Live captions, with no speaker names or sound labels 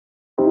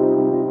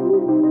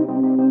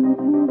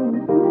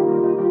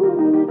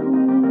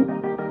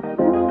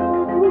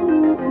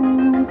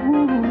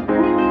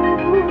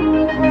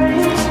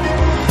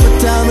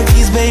Down the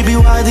keys, baby,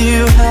 why do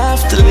you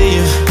have to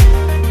leave?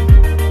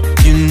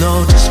 You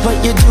know just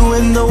what you're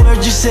doing, the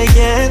words you say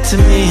get to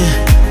me.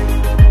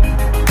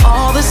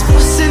 All this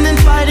fussing and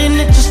fighting,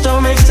 it just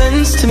don't make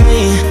sense to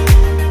me.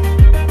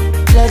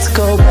 Let's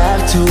go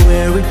back to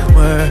where we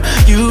were,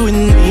 you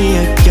and me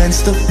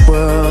against the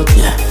world,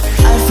 yeah.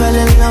 I fell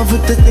in love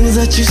with the things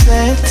that you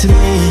said to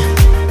me.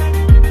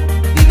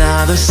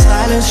 Now the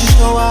silence you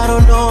show, I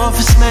don't know if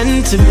it's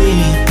meant to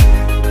be.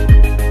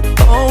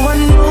 Oh,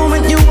 one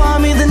moment you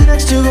want me, the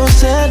next you gon'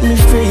 set me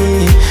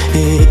free.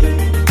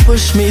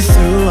 Push me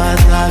through our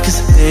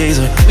darkest days,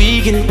 or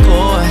we can go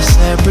our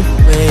separate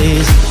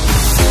ways.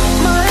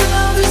 My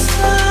love is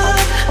not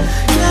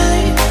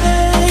like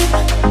pain.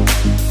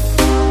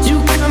 You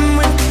come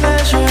with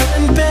pleasure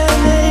and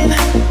pain.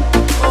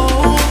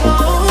 Oh,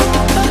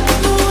 but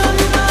who am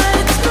I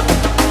to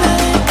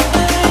play?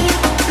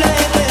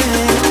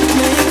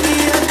 Maybe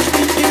I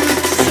treat you the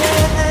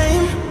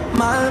same.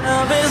 My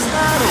love is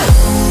not a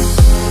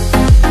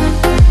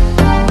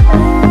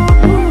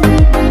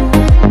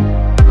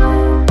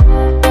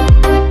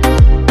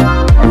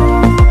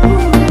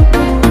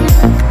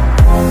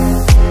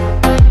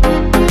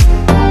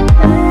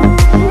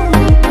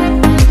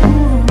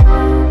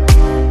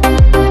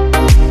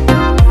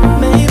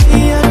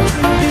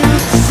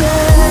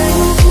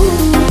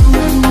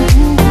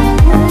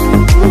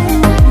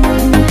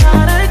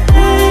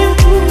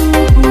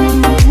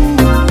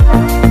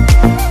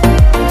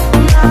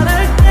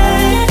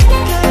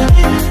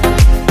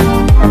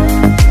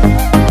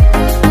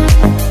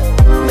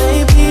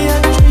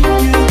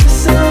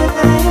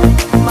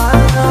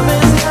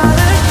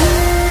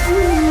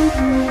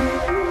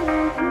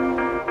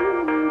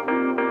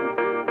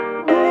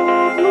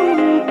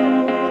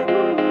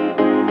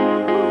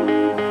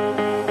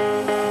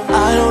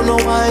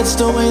it's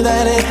the way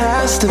that it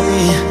has to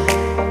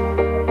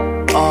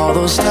be. All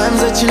those times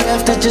that you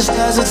left, it just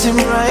doesn't seem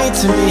right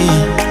to me.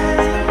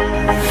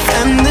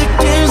 And the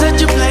games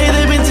that you play,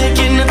 they've been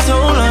taking a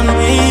toll on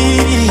me.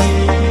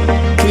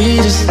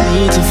 We just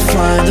need to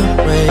find a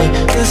way,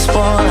 this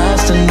won't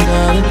last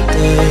another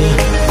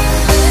day.